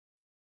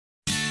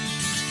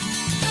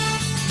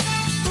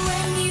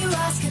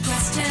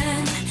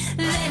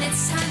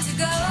it's time to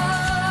go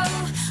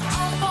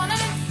off on an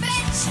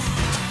adventure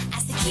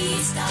as the key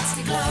starts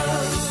to glow.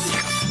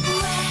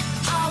 Where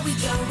are we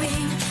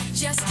going?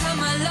 Just come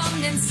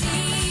along and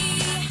see.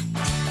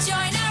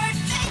 Join our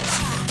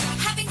adventure,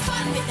 having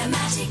fun with the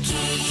magic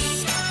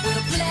key.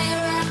 We'll play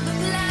around the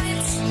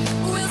planet,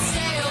 we'll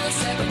sail the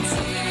seven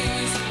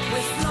seas.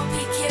 With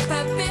Floppy,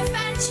 Kipper, Biff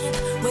and Chip,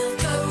 we'll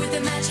go with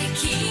the magic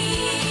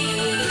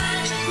key.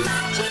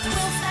 Magic,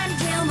 Wolf and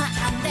Wilma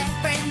and their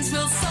friends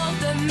will solve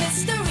the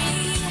mystery.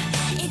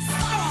 In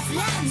far-off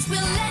lands, we'll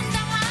lend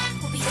a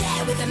hand, we'll be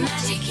there with the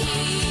magic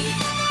key.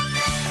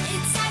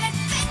 It's an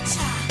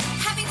adventure,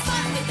 having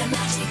fun with the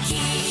magic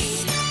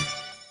key.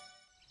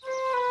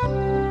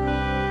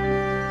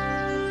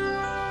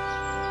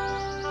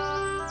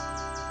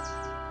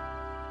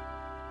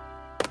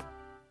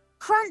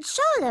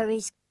 Crunchola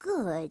is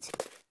good.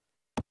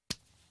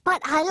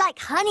 But I like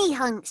honey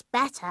hunks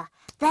better.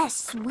 They're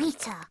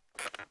sweeter.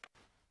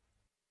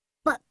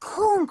 But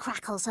corn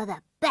crackles are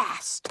the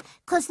best,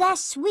 'cause they're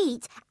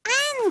sweet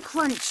and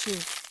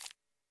crunchy.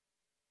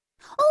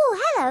 Oh,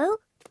 hello.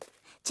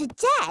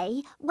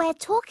 Today we're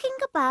talking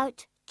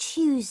about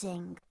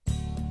choosing.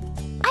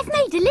 I've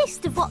made a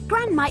list of what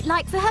Gran might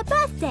like for her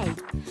birthday.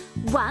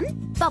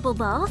 1, bubble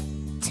bath.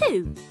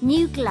 2,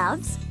 new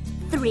gloves.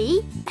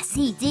 3, a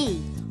CD.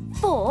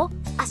 4,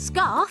 a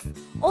scarf.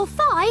 Or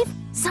 5,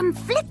 some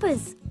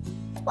flippers.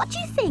 What do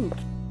you think?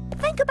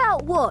 Think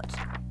about what?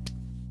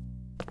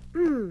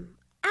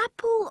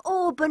 Apple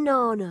or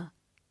banana?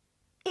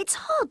 It's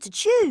hard to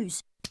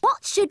choose.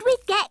 What should we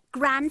get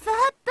Gran for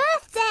her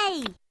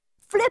birthday?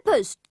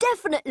 Flippers,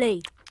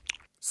 definitely.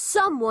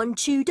 Someone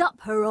chewed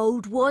up her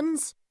old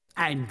ones.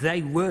 And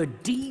they were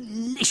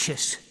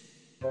delicious.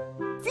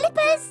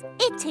 Flippers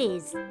it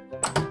is.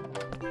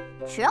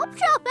 Chop,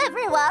 chop,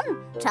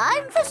 everyone.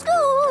 Time for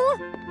school.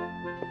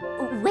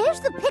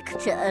 Where's the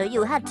picture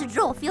you had to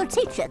draw for your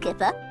teacher,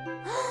 Kipper?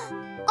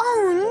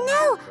 Oh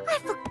no, I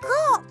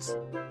forgot.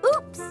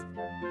 Oops.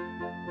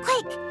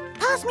 Quick,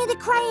 pass me the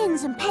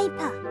crayons and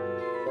paper.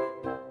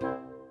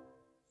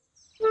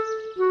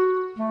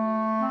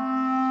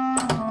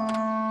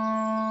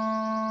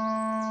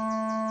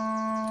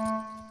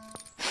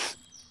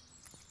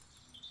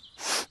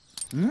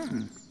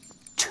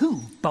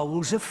 Two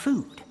bowls of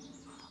food.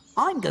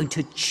 I'm going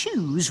to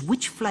choose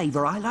which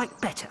flavour I like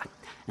better.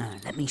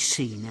 Let me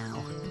see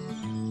now.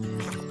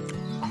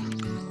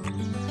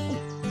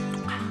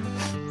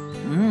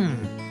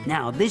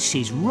 Now this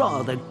is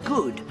rather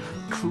good.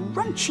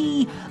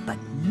 Crunchy, but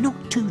not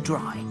too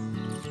dry.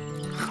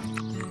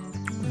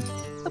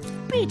 A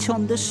bit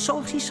on the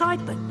salty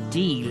side, but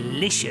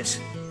delicious.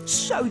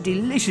 So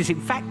delicious,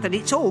 in fact, that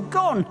it's all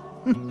gone.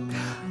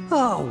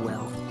 Oh,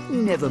 well,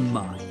 never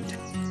mind.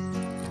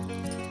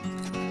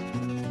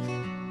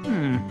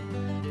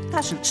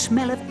 Doesn't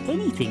smell of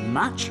anything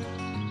much.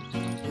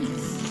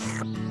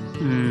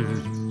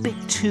 Bit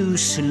too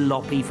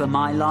sloppy for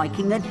my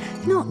liking and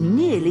not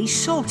nearly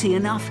salty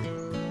enough.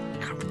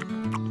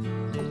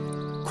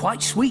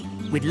 Quite sweet,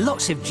 with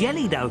lots of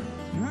jelly though.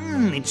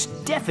 It's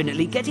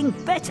definitely getting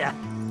better.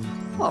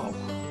 Oh,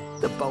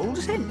 the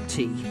bowl's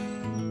empty.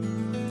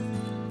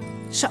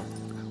 So,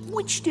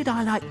 which did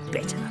I like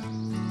better?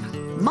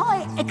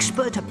 My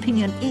expert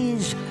opinion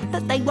is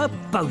that they were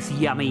both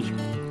yummy,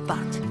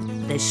 but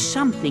there's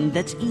something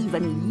that's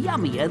even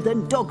yummier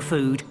than dog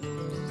food.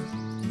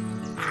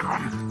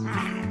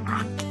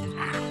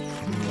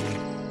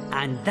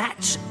 And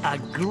that's a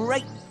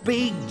great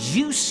big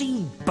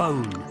juicy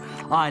bone.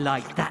 I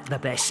like that the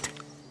best.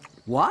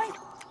 Why?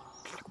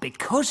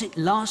 Because it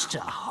lasts a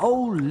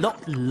whole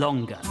lot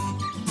longer.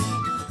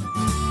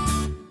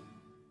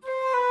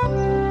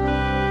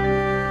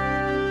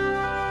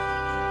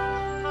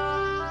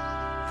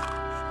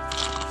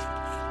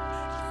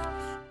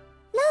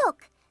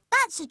 Look,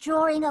 that's a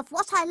drawing of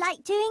what I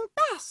like doing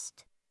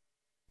best.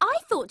 I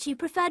thought you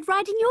preferred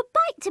riding your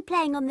bike to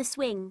playing on the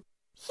swing.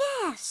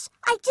 Yes,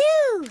 I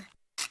do.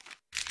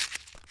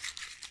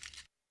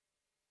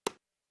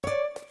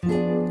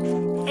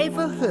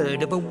 Ever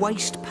heard of a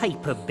waste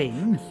paper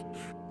bin?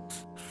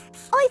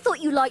 I thought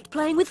you liked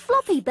playing with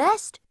Floppy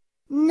best.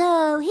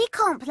 No, he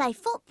can't play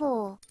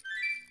football.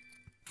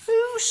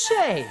 Who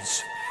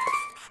says?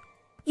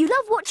 You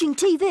love watching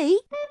TV.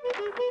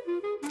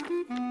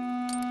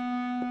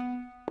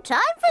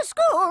 Time for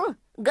school.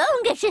 Go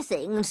and get your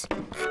things.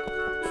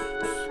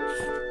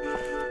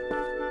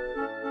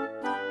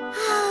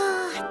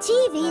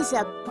 TVs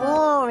are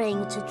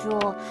boring to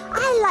draw.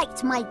 I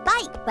liked my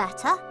bike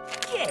better.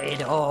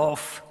 Get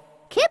off.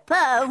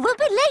 Kipper, we'll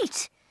be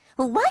late.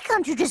 Why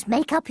can't you just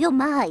make up your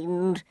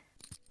mind?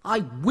 I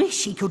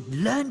wish he could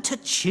learn to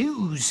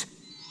choose.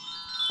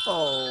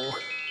 Oh,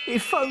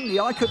 if only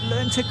I could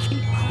learn to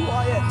keep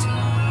quiet.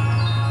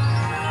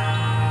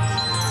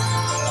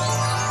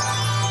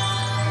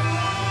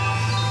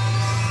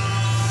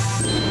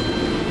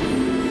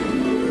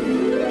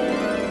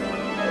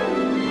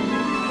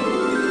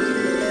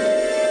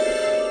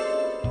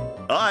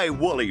 I,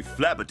 Wally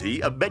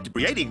Flabberty, am meant to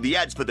be creating the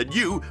ads for the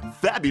new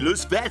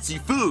fabulous fancy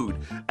food,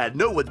 and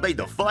no one's made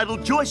the final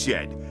choice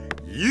yet.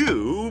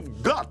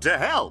 You've got to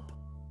help.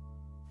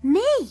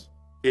 Me?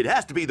 It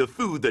has to be the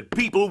food that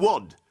people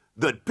want,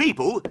 that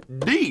people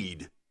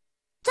need.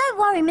 Don't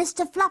worry,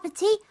 Mr. Floppy.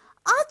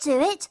 I'll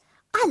do it.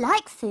 I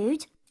like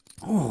food.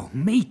 Oh,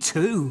 me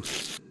too.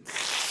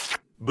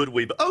 But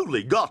we've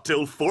only got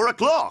till 4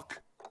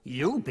 o'clock.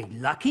 You'll be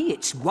lucky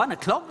it's 1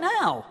 o'clock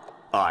now.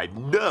 I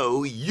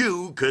know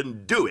you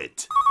can do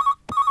it.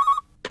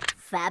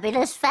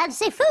 Fabulous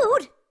fancy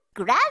food.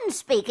 Gran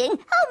speaking.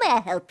 How may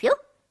I help you?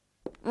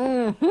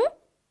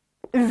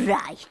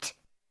 Right.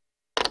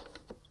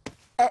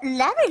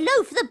 Larry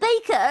Loaf the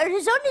baker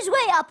is on his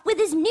way up with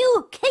his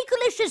new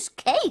Cakealicious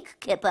cake,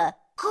 Kipper.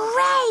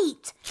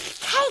 Great!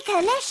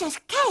 Cakealicious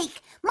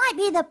cake might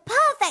be the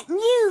perfect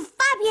new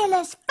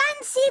fabulous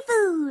fancy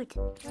food.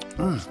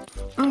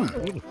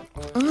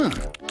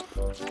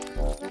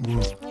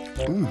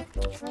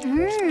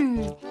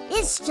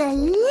 It's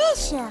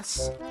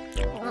delicious.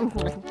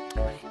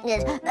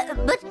 Yes,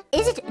 but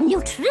is it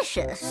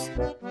nutritious?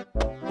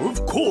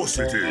 Of course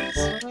it is.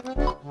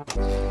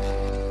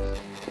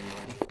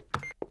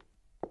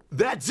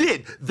 That's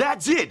it!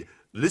 That's it!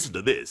 Listen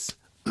to this.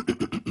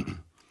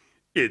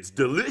 It's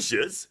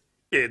delicious,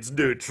 it's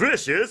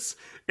nutritious,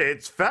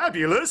 it's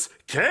fabulous,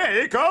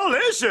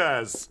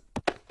 Cakealicious!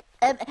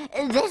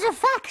 There's a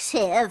fax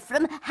here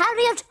from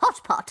Harriet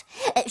Hotpot.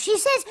 She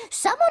says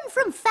someone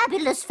from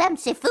Fabulous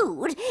Fancy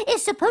Food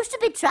is supposed to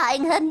be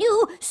trying her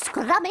new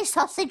scrummy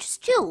sausage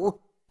stew.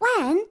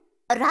 When?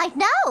 Right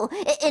now,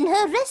 in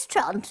her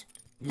restaurant.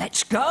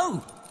 Let's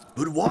go.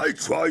 But why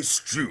try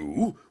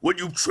stew when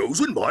you've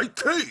chosen my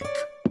cake?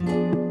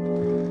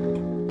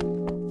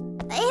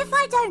 If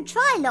I don't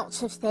try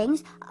lots of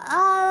things,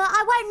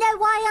 I won't know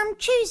why I'm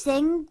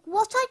choosing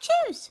what I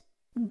choose.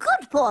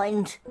 Good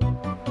point.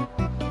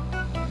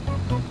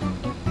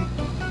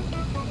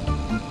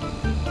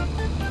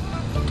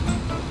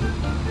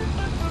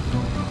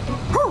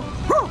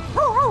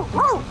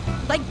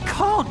 They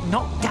can't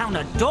knock down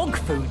a dog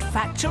food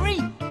factory.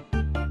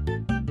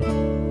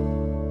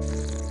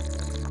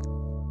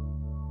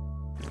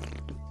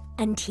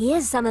 And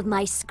here's some of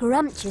my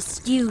scrumptious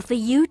stew for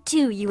you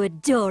too, you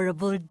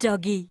adorable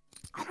doggy.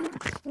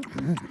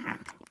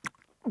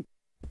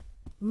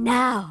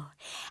 Now,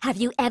 have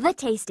you ever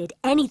tasted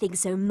anything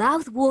so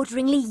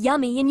mouth-wateringly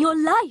yummy in your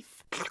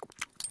life?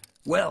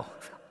 Well,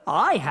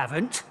 I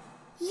haven't.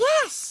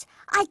 Yes,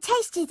 I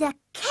tasted a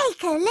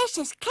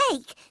Cakealicious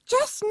cake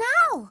just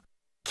now.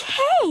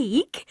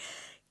 Cake?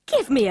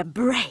 Give me a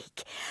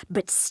break.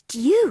 But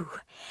stew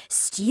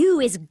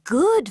is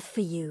good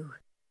for you.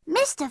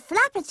 Mr.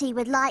 Flapperty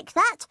would like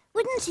that,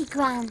 wouldn't he,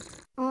 Gran?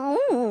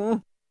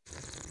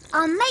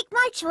 I'll make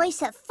my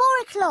choice at 4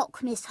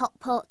 o'clock, Miss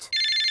Hotpot.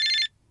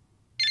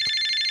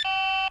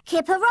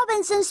 Kipper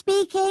Robinson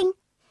speaking.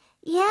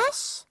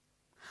 Yes?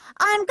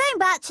 I'm going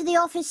back to the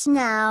office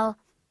now.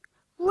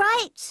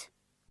 Right.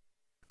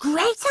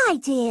 Great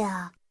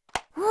idea.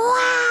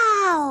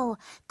 Wow!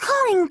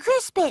 Colin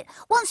Crispet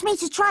wants me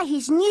to try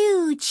his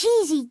new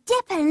cheesy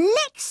dip and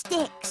lick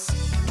sticks.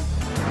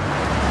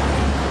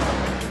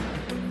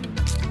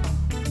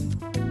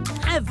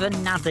 Have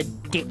another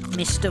dip,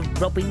 Mr.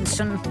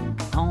 Robinson.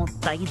 Aren't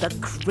they the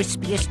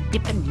crispiest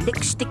dip and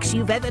lick sticks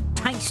you've ever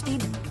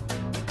tasted?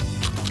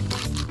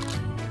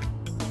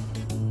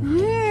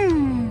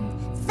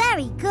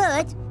 Very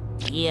good.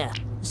 Here,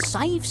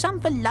 save some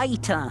for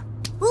later.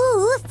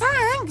 Ooh,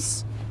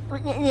 thanks.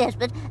 Yes,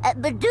 but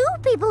do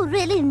people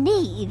really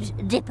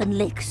need dip and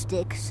lick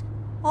sticks?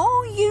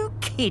 Are you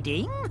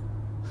kidding?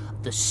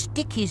 The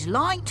stick is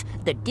light,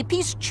 the dip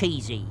is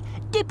cheesy.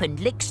 Dip and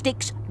lick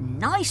sticks,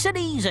 nice and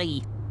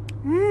easy.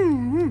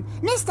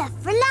 Mr.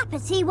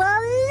 Flapperty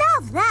will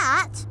love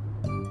that.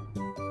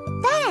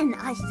 Then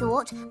I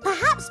thought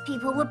perhaps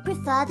people would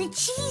prefer the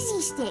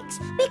cheesy sticks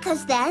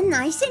because they're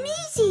nice and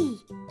easy.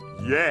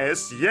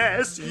 Yes,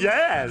 yes,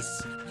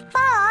 yes!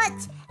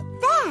 But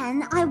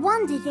then I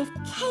wondered if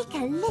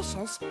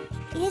Cakealicious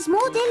is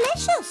more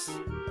delicious.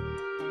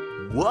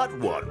 What?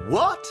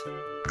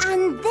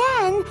 And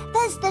then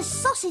there's the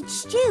sausage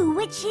stew,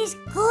 which is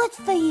good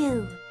for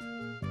you.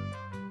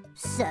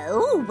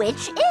 So,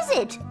 which is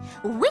it?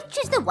 Which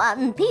is the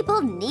one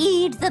people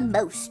need the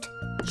most?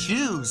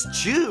 Choose!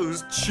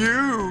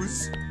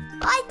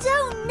 I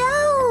don't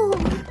know.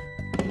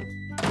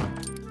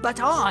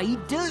 But I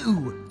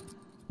do.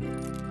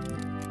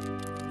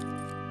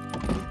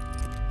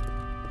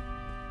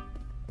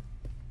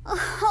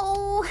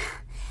 Oh,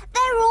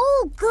 they're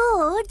all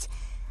good.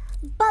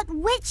 But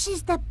which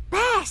is the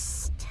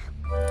best?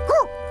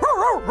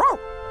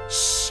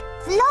 Shh,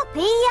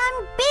 Floppy,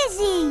 I'm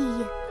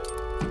busy.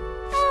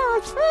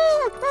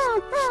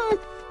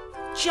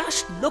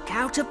 Just look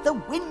out of the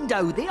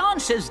window. The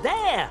answer's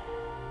there.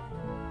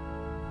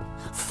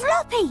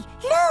 Floppy,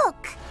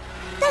 look!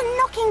 They're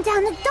knocking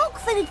down the dog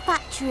food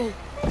factory.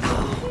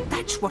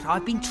 That's what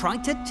I've been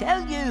trying to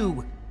tell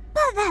you.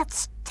 But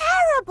that's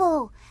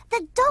terrible.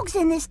 The dogs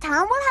in this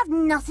town will have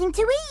nothing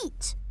to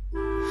eat.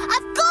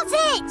 I've got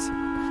it!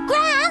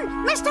 Gran,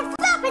 Mr.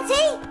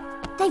 Flapperty!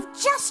 They've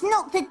just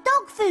knocked the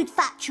dog food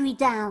factory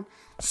down.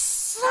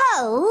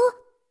 So,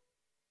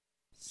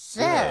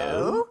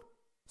 So?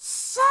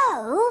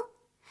 So,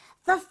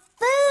 the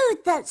food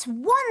that's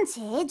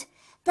wanted,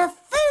 the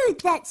food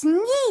that's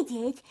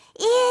needed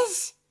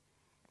is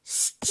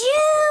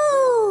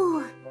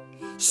stew!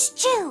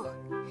 Stew!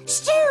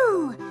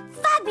 Stew!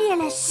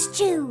 Fabulous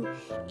stew!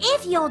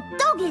 If your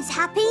dog is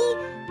happy,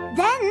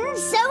 then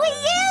so are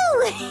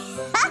you!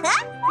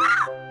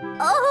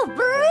 Oh,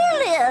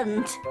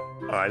 brilliant!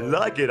 I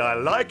like it, I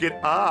like it,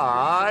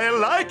 I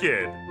like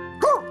it.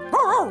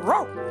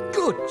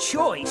 Good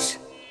choice.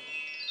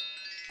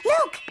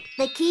 Look,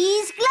 the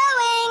key's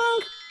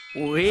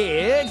glowing!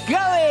 We're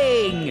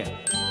going!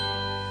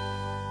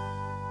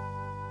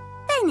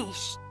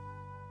 Finished.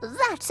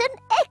 That's an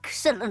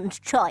excellent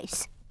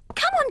choice.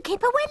 Come on,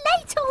 Kipper, we're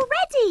late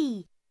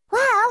already.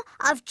 Well,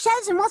 I've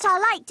chosen what I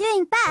like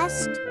doing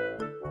best.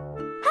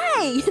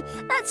 Hey,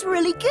 that's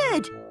really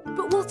good.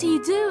 But what are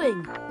you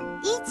doing?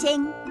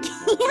 Eating.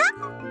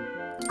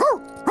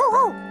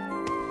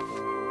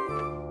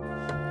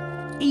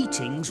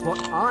 Eating's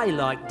what I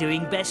like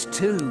doing best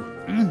too.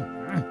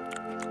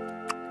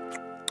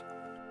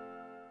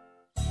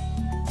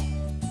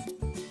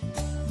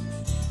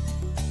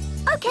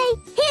 OK,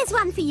 here's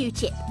one for you,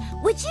 Chip.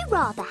 Would you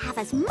rather have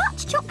as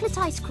much chocolate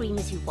ice cream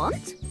as you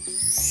want?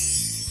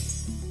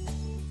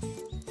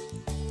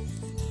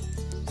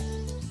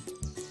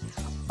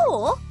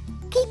 Or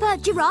keep a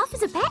giraffe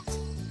as a pet?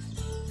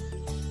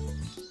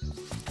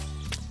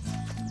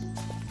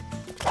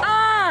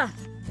 Ah!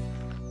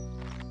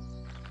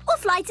 Or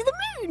fly to the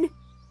moon?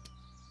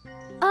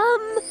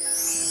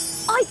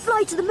 I'd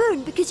fly to the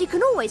moon because you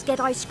can always get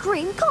ice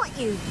cream, can't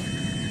you?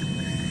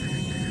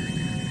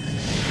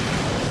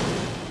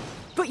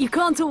 But you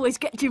can't always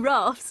get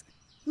giraffes.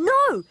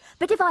 No,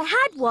 but if I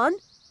had one,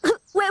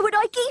 where would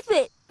I keep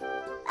it?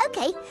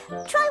 OK,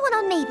 try one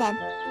on me then.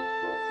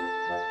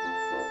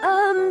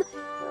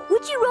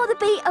 Would you rather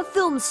be a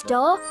film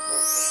star?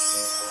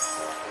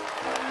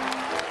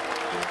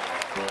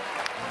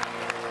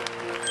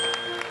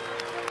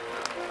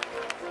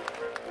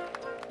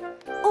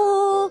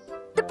 Or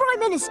the Prime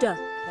Minister?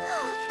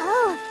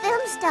 Oh, a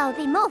film star would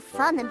be more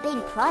fun than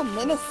being Prime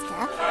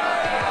Minister.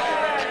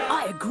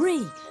 I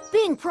agree.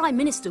 Being Prime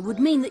Minister would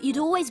mean that you'd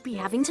always be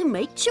having to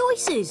make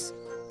choices.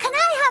 Can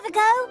I have a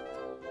go?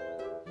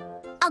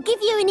 I'll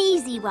give you an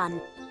easy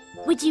one.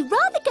 Would you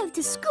rather go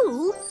to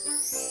school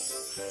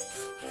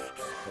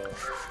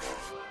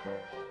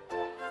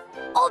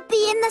Or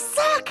be in the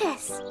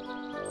circus?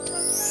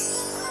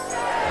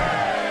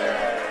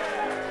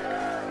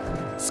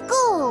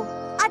 School.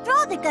 I'd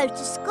rather go to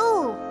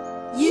school.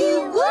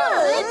 You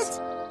would?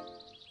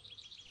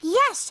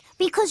 Yes,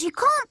 because you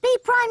can't be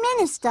Prime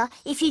Minister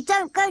if you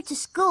don't go to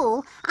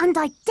school, and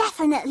I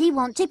definitely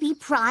want to be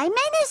Prime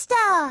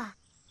Minister.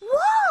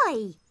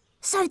 Why?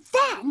 So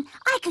then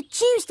I could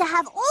choose to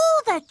have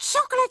all the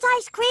chocolate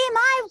ice cream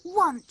I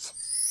want.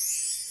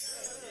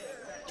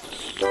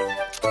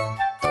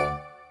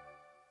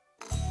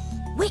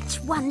 Which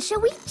one shall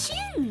we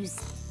choose?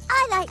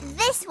 I like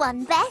this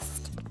one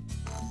best.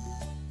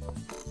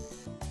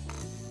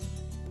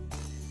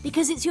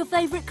 Because it's your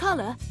favourite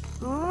colour?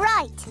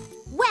 Right.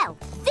 Well,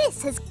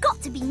 this has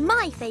got to be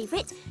my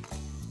favourite.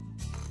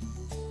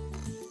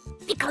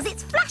 Because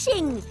it's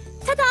flashing!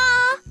 Ta-da!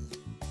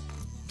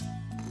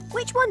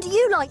 Which one do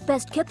you like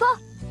best, Kipper?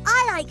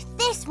 I like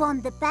this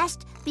one the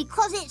best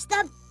because it's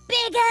the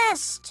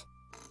biggest.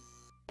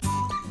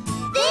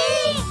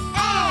 The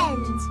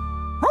end.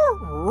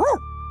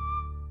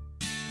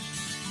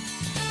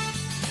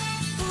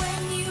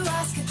 When you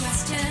ask a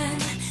question,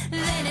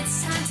 then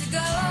it's time to go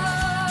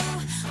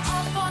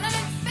off on an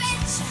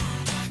adventure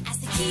as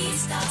the key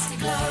starts to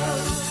glow.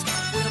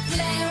 We'll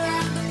play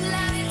around the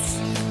planet,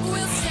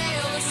 we'll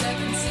sail the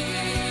seven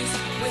seas.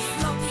 With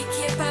Floppy,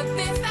 Kipper,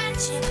 Biff and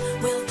Chip,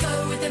 we'll go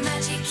with the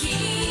magic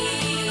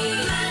key.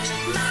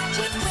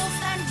 Magic. With Wilf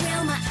and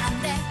Wilma and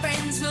their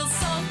friends, we'll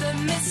solve the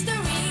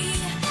mystery.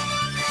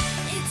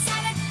 It's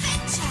an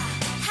adventure,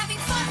 having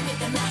fun with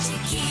the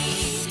magic key.